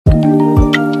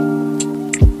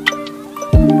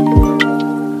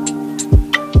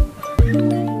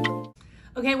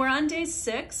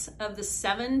6 of the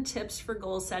 7 tips for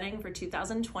goal setting for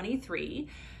 2023.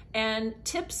 And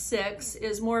tip 6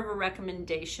 is more of a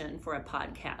recommendation for a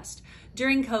podcast.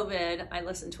 During COVID, I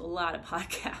listened to a lot of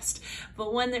podcasts,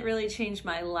 but one that really changed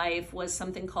my life was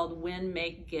something called Win,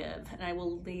 Make, Give. And I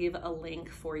will leave a link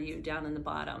for you down in the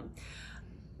bottom.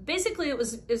 Basically, it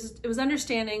was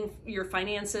understanding your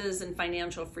finances and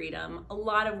financial freedom, a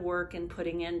lot of work in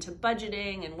putting into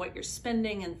budgeting and what you're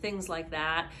spending and things like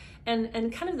that.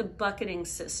 And kind of the bucketing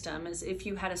system is if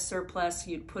you had a surplus,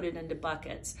 you'd put it into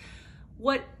buckets.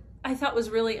 What I thought was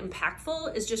really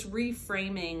impactful is just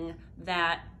reframing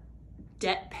that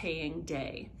debt paying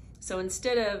day. So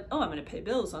instead of, oh, I'm going to pay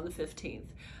bills on the 15th,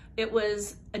 it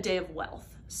was a day of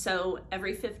wealth. So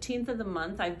every 15th of the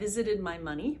month, I visited my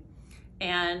money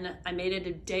and I made it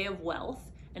a day of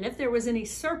wealth. And if there was any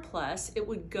surplus, it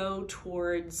would go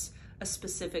towards a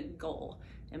specific goal.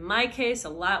 In my case, a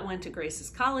lot went to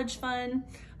Grace's college fund,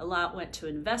 a lot went to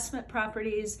investment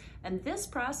properties, and this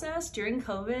process during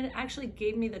COVID actually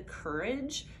gave me the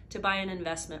courage to buy an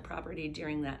investment property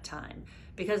during that time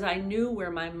because I knew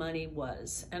where my money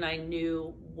was and I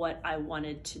knew what I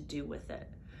wanted to do with it.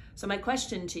 So my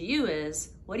question to you is,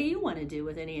 what do you want to do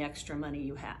with any extra money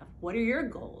you have? What are your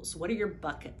goals? What are your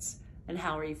buckets? And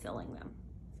how are you filling them?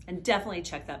 And definitely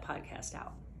check that podcast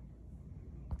out.